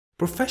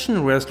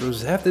Professional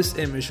wrestlers have this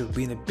image of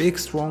being a big,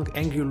 strong,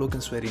 angry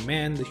looking sweaty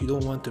man that you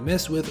don't want to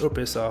mess with or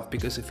piss off,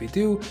 because if you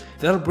do,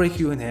 they'll break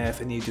you in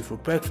half and eat you for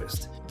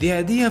breakfast. The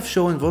idea of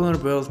showing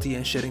vulnerability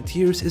and shedding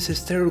tears is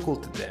hysterical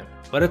to them,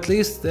 but at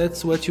least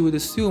that's what you would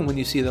assume when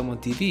you see them on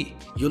TV.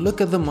 You look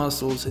at the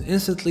muscles and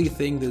instantly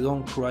think they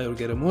don't cry or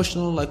get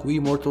emotional like we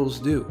mortals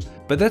do.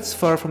 But that's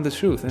far from the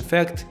truth. In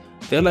fact,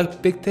 they're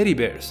like big teddy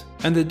bears,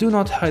 and they do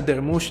not hide their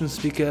emotions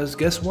because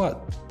guess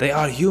what? They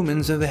are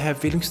humans and they have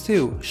feelings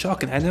too.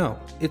 Shocking, I know.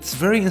 It's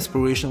very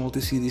inspirational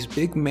to see these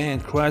big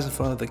men cries in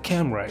front of the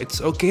camera.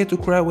 It's okay to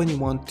cry when you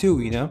want to,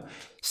 you know?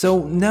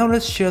 So now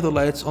let's share the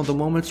lights on the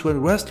moments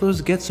when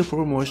wrestlers get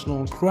super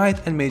emotional,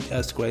 cried and made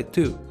us cry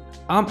too.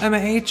 I'm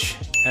MAH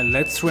and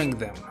let's rank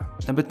them.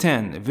 Number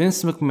 10.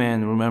 Vince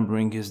McMahon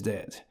remembering his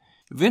dad.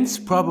 Vince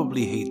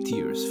probably hates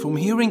tears. From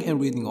hearing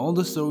and reading all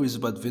the stories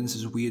about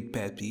Vince's weird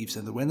pet peeves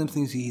and the random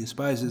things he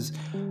despises,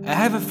 I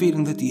have a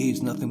feeling that he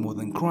hates nothing more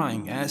than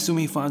crying. I assume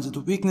he finds it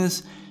a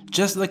weakness,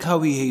 just like how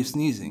he hates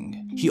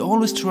sneezing. He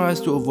always tries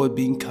to avoid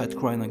being caught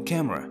crying on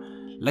camera,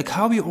 like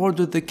how he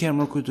ordered the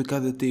camera crew to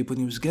cut the tape when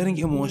he was getting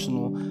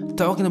emotional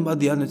talking about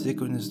The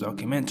Undertaker in his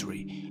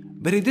documentary.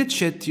 But he did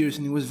shed tears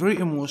and he was very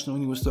emotional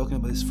when he was talking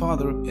about his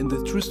father in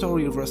the True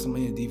Story of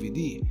WrestleMania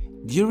DVD.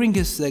 During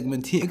his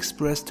segment, he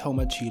expressed how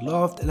much he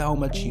loved and how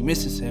much he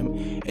misses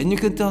him, and you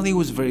can tell he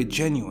was very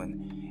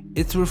genuine.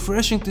 It's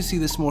refreshing to see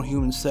this more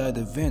human side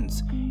of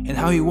Vince, and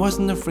how he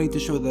wasn't afraid to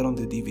show that on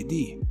the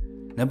DVD.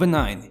 Number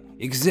 9.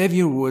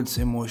 Xavier Woods'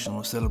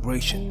 emotional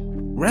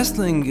celebration.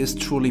 Wrestling is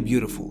truly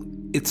beautiful.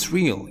 It's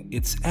real.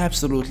 It's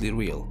absolutely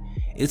real.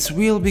 It's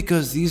real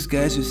because these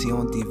guys you see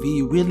on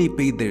TV really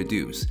paid their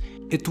dues.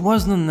 It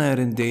wasn't a night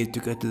and day to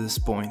get to this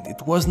point.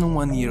 It wasn't a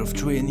 1 year of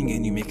training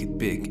and you make it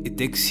big. It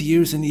takes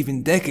years and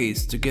even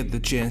decades to get the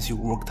chance you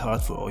worked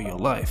hard for all your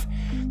life.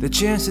 The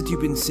chance that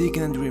you've been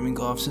seeking and dreaming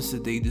of since the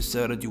day you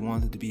decided you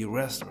wanted to be a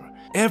wrestler.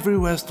 Every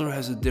wrestler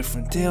has a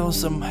different tale,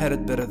 some had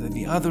it better than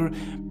the other,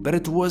 but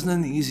it wasn't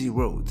an easy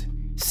road.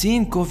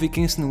 Seeing Kofi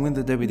Kingston win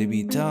the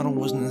WWE title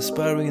was an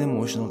inspiring and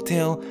emotional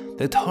tale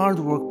that hard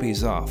work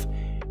pays off.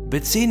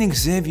 But seeing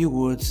Xavier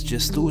Woods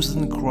just lose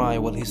and cry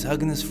while he's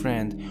hugging his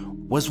friend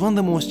was one of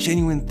the most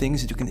genuine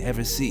things that you can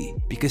ever see,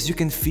 because you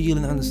can feel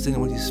and understand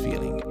what he's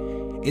feeling.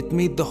 It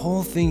made the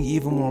whole thing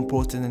even more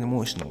important and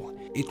emotional.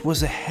 It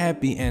was a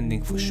happy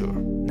ending for sure.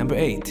 Number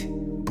 8.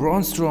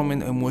 Braun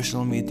Strowman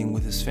emotional meeting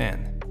with his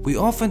fan. We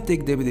often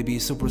take WWE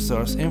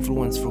superstars'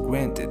 influence for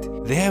granted.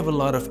 They have a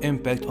lot of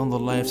impact on the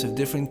lives of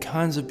different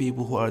kinds of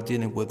people who are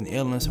dealing with an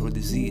illness or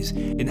disease,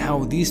 and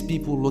how these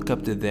people look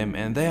up to them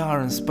and they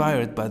are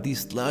inspired by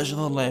these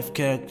larger-than-life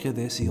characters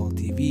they see on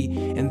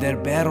TV and their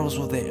battles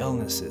with their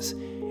illnesses.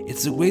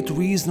 It's a great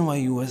reason why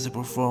you as a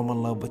performer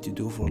love what you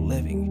do for a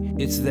living.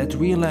 It's that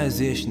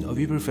realization of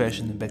your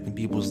profession impacting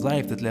people's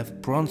life that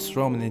left Braun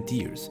Strowman in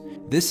tears.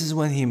 This is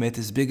when he met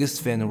his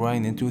biggest fan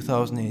Ryan in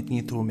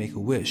 2018 through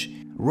Make-A-Wish.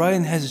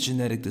 Ryan has a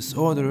genetic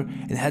disorder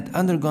and had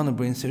undergone a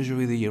brain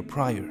surgery the year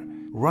prior.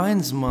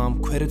 Ryan's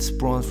mom credits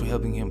Braun for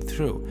helping him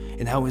through,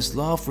 and how his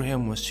love for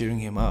him was cheering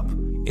him up.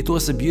 It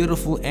was a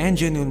beautiful and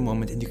genuine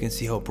moment, and you can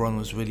see how Braun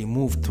was really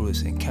moved through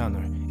this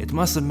encounter. It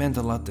must have meant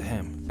a lot to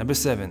him. Number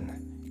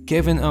 7.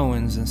 Kevin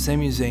Owens and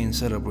Sami Zayn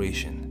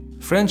celebration.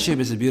 Friendship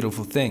is a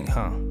beautiful thing,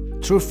 huh?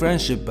 True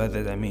friendship, by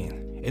that I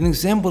mean. An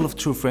example of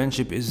true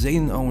friendship is Zayn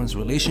and Owens'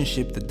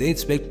 relationship that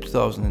dates back to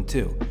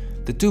 2002.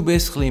 The two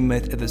basically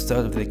met at the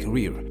start of their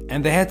career,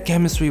 and they had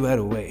chemistry right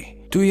away.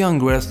 Two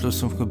young wrestlers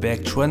from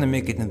Quebec trying to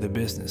make it in the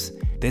business.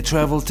 They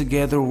traveled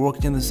together,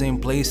 worked in the same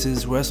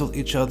places, wrestled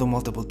each other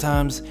multiple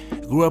times,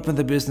 grew up in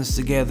the business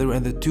together,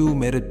 and the two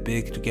made it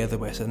big together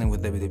by signing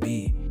with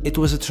WWE. It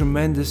was a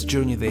tremendous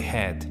journey they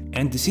had,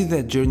 and to see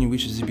that journey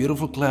reach a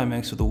beautiful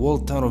climax with a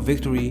world title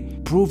victory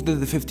proved that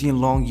the 15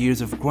 long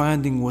years of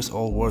grinding was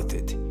all worth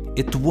it.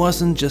 It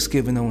wasn't just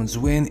Kevin Owens'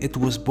 win, it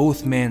was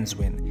both men's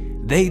win.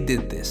 They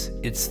did this,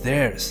 it's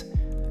theirs.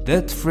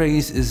 That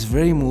phrase is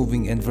very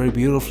moving and very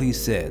beautifully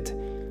said.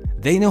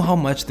 They know how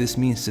much this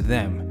means to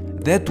them.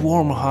 That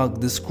warm hug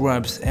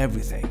describes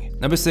everything.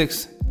 Number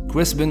 6.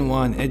 Chris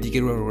Benoit and Eddie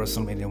Guerrero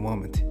WrestleMania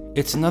moment.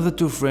 It's another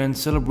two friends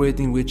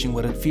celebrating reaching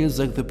what it feels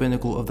like the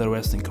pinnacle of their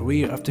wrestling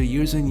career after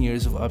years and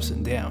years of ups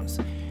and downs.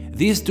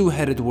 These two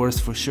had it worse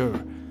for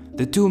sure.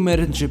 The two met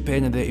in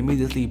Japan and they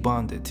immediately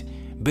bonded.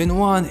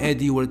 Benoit and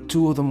Eddie were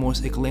two of the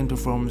most acclaimed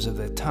performers of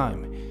that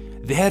time.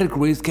 They had a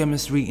great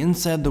chemistry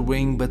inside the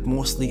ring but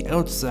mostly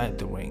outside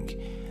the ring.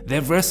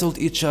 They've wrestled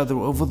each other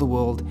over the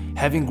world,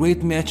 having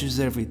great matches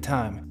every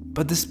time.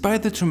 But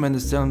despite the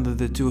tremendous talent that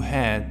the two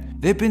had,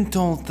 they've been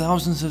told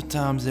thousands of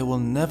times they will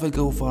never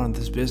go far in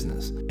this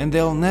business, and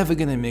they're never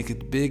gonna make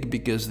it big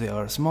because they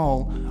are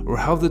small, or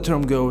how the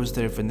term goes,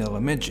 they're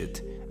vanilla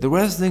midget. The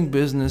wrestling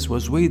business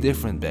was way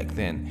different back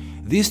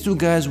then. These two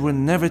guys were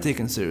never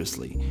taken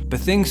seriously,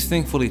 but things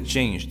thankfully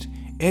changed.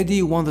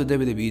 Eddie won the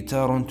WWE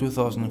title in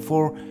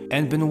 2004,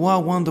 and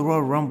Benoit won the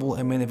Royal Rumble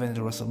and main event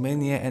at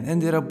WrestleMania and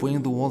ended up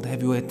winning the World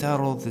Heavyweight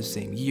title the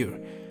same year.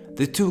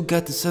 The two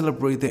got to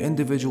celebrate their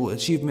individual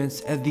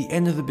achievements at the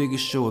end of the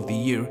biggest show of the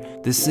year,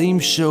 the same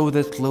show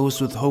that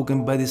closed with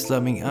Hogan body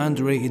slamming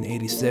Andre in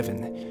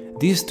 '87.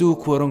 These two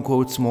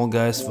quote-unquote small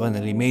guys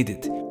finally made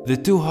it. The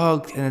two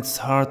hugged and it's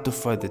hard to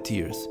fight the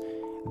tears.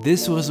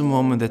 This was a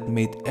moment that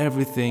made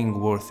everything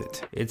worth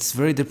it. It's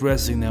very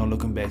depressing now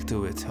looking back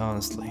to it,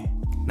 honestly.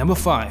 Number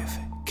 5.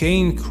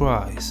 Kane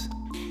cries.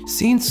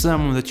 Seeing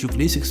someone that you've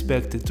least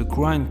expected to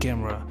cry on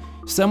camera,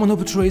 someone who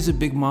portrays a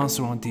big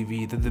monster on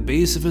TV that the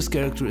base of his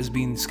character is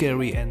being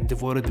scary and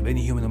devoid of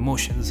any human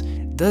emotions,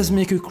 does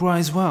make you cry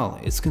as well.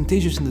 It's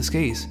contagious in this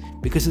case,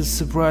 because it's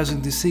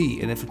surprising to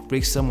see, and if it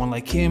breaks someone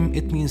like him,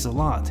 it means a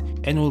lot,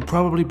 and will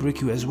probably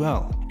break you as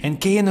well. And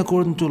Kane,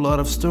 according to a lot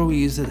of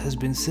stories that has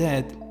been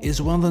said,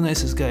 is one of the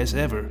nicest guys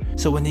ever,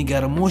 so when he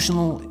got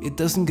emotional, it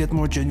doesn't get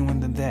more genuine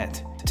than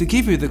that. To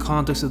give you the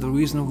context of the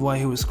reason of why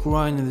he was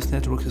crying in this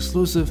network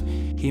exclusive,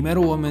 he met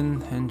a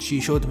woman and she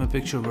showed him a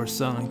picture of her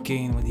son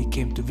Kane when he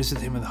came to visit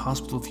him in the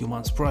hospital a few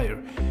months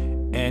prior,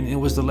 and it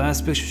was the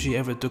last picture she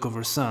ever took of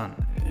her son,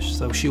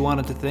 so she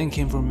wanted to thank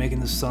him for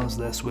making his son's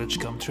last wish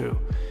come true.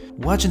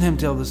 Watching him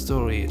tell the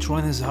story,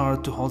 trying his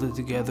hard to hold it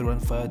together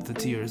and fight the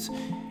tears,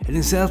 and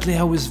exactly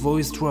how his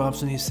voice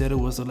drops when he said it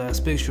was the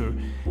last picture,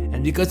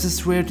 and because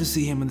it's rare to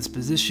see him in this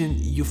position,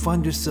 you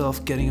find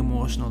yourself getting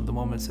emotional in the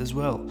moments as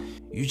well.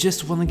 You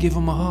just want to give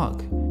him a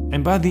hug.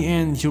 And by the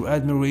end, your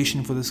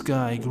admiration for this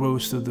guy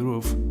grows through the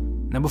roof.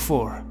 Number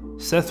 4.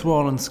 Seth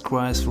Rollins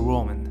cries for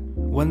Roman.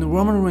 When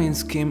Roman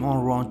Reigns came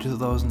on Raw in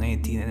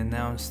 2018 and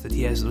announced that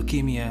he has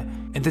leukemia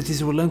and that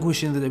he's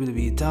relinquishing the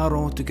WWE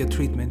title to get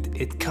treatment,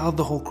 it caught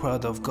the whole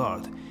crowd off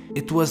guard.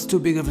 It was too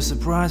big of a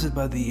surprise that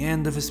by the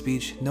end of his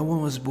speech, no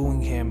one was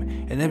booing him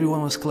and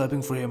everyone was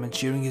clapping for him and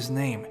cheering his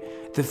name.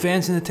 The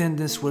fans in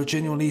attendance were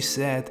genuinely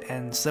sad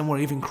and some were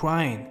even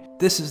crying.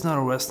 This is not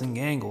a wrestling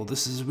angle,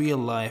 this is real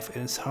life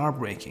and it's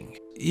heartbreaking.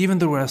 Even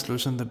the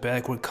wrestlers in the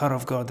back were caught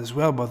off guard as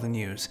well by the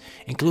news,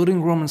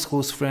 including Roman's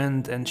close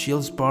friend and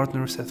Shield's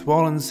partner Seth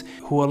Rollins,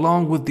 who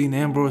along with Dean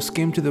Ambrose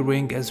came to the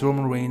ring as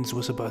Roman Reigns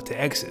was about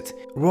to exit.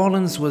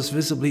 Rollins was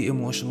visibly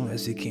emotional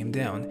as he came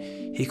down.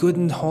 He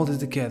couldn't hold it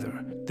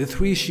together. The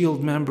three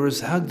Shield members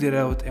hugged it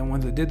out, and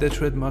when they did the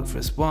trademark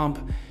fist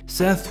bump,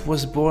 Seth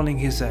was bawling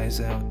his eyes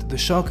out. The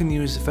shocking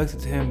news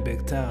affected him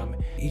big time.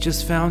 He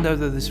just found out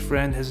that his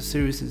friend has a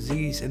serious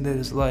disease and that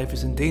his life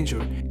is in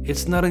danger.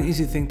 It's not an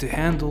easy thing to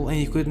handle and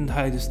he couldn't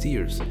hide his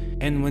tears.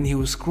 And when he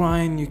was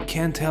crying, you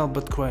can't help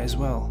but cry as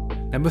well.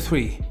 Number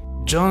 3.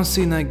 John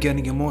Cena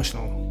getting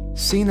emotional.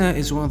 Cena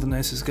is one of the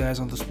nicest guys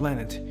on this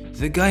planet.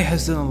 The guy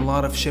has done a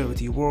lot of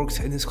charity works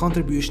and his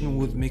contribution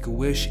with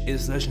Make-A-Wish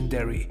is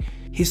legendary.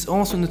 He's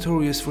also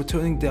notorious for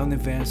turning down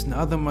events and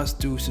other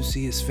must-dos to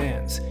see his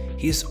fans.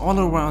 He's all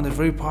around a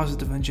very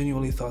positive and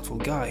genuinely thoughtful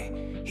guy.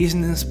 He's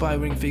an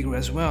inspiring figure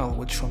as well,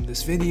 which from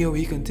this video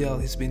you can tell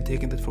he's been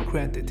taking that for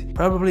granted,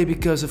 probably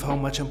because of how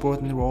much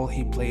important role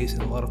he plays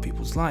in a lot of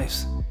people's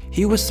lives.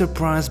 He was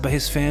surprised by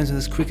his fans in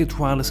his Cricket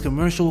Wireless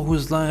commercial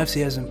whose lives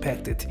he has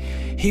impacted.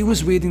 He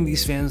was reading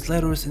these fans'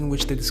 letters in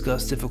which they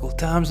discussed difficult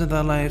times in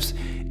their lives,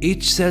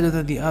 each sadder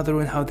than the other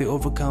and how they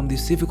overcome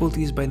these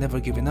difficulties by never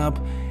giving up,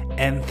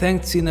 and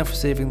thanked Cena for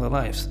saving their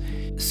lives.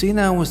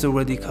 Cena was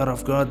already caught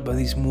off guard by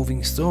these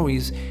moving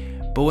stories,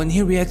 but when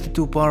he reacted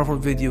to a powerful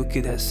video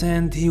Kid has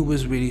sent, he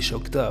was really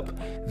shocked up.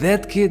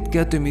 That kid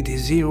got to meet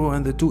his hero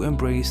and the two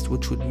embraced,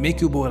 which would make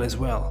you boil as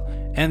well.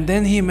 And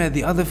then he met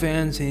the other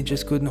fans and he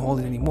just couldn't hold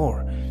it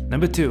anymore.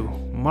 Number 2.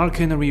 Mark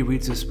Henry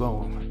reads his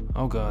poem.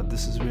 Oh god,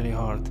 this is really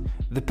hard.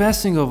 The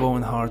passing of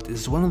Owen Hart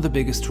is one of the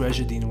biggest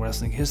tragedies in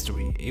wrestling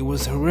history. It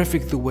was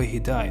horrific the way he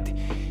died.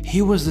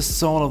 He was the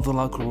soul of the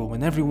locker room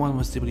and everyone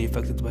was deeply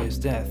affected by his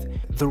death.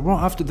 The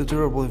Raw after the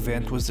terrible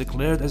event was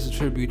declared as a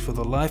tribute for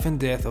the life and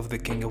death of the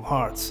King of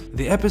Hearts.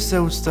 The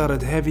episode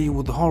started heavy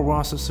with the whole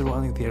roster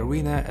surrounding the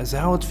arena as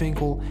Howard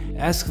Finkel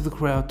asked the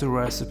crowd to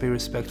rise to pay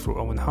respect for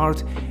Owen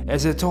Hart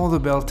as he told the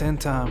bell 10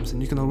 times,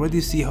 and you can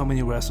already see how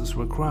many wrestlers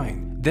were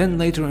crying. Then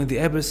later in the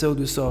episode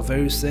we saw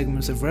various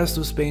segments of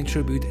wrestlers paying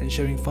tribute and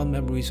sharing fun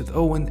memories with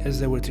Owen as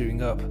they were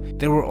tearing up.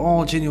 They were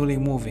all genuinely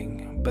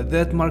moving, but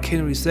that Mark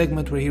Henry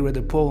segment where he read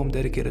a poem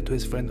dedicated to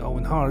his friend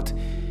Owen Hart,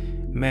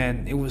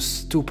 man, it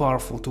was too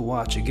powerful to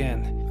watch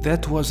again.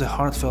 That was a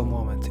heartfelt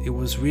moment. It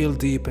was real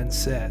deep and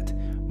sad.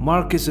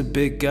 Mark is a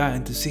big guy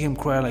and to see him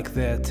cry like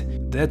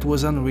that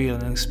was unreal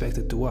and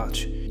unexpected to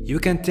watch. You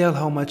can tell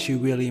how much he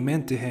really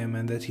meant to him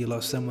and that he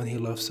lost someone he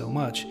loved so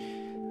much.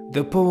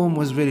 The poem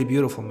was really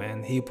beautiful,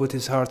 man. He put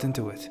his heart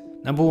into it.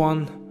 Number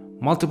 1.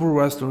 Multiple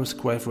wrestlers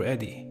cry for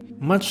Eddie.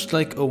 Much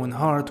like Owen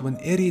Hart, when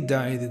Eddie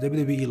died, the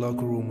WWE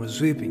locker room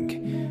was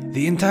weeping.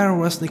 The entire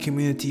wrestling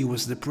community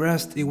was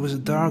depressed. It was a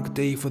dark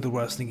day for the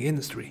wrestling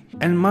industry.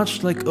 And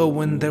much like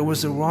Owen, there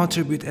was a Raw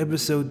tribute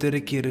episode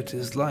dedicated to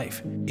his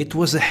life. It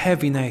was a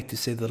heavy night to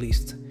say the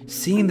least.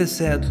 Seeing the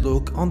sad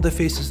look on the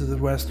faces of the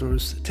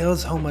wrestlers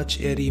tells how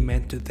much Eddie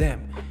meant to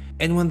them.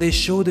 And when they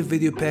showed the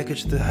video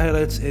package that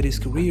highlights Eddie's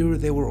career,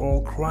 they were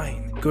all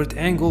crying. Kurt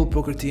Angle,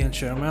 Booker T and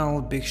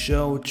Sharmell, Big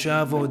Show,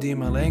 Chavo, Dean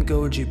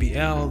Malenko,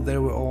 JBL, they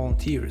were all in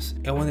tears.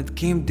 And when it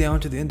came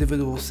down to the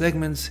individual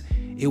segments,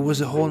 it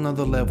was a whole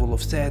nother level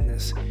of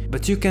sadness.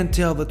 But you can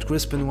tell that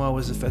Chris Benoit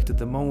was affected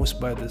the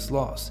most by this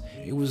loss.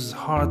 It was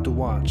hard to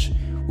watch.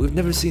 We've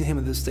never seen him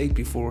in this state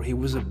before. He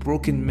was a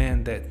broken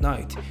man that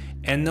night,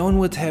 and knowing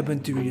what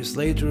happened 2 years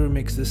later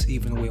makes this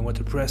even way more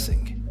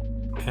depressing.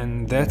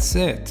 And that's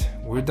it,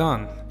 we're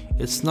done.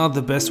 It's not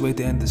the best way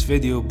to end this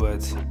video,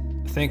 but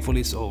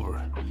thankfully it's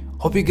over.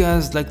 Hope you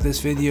guys liked this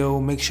video.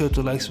 Make sure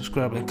to like,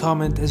 subscribe and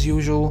comment as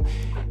usual.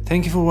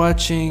 Thank you for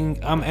watching.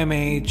 I'm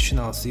MH and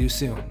I'll see you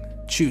soon.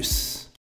 Tschüss.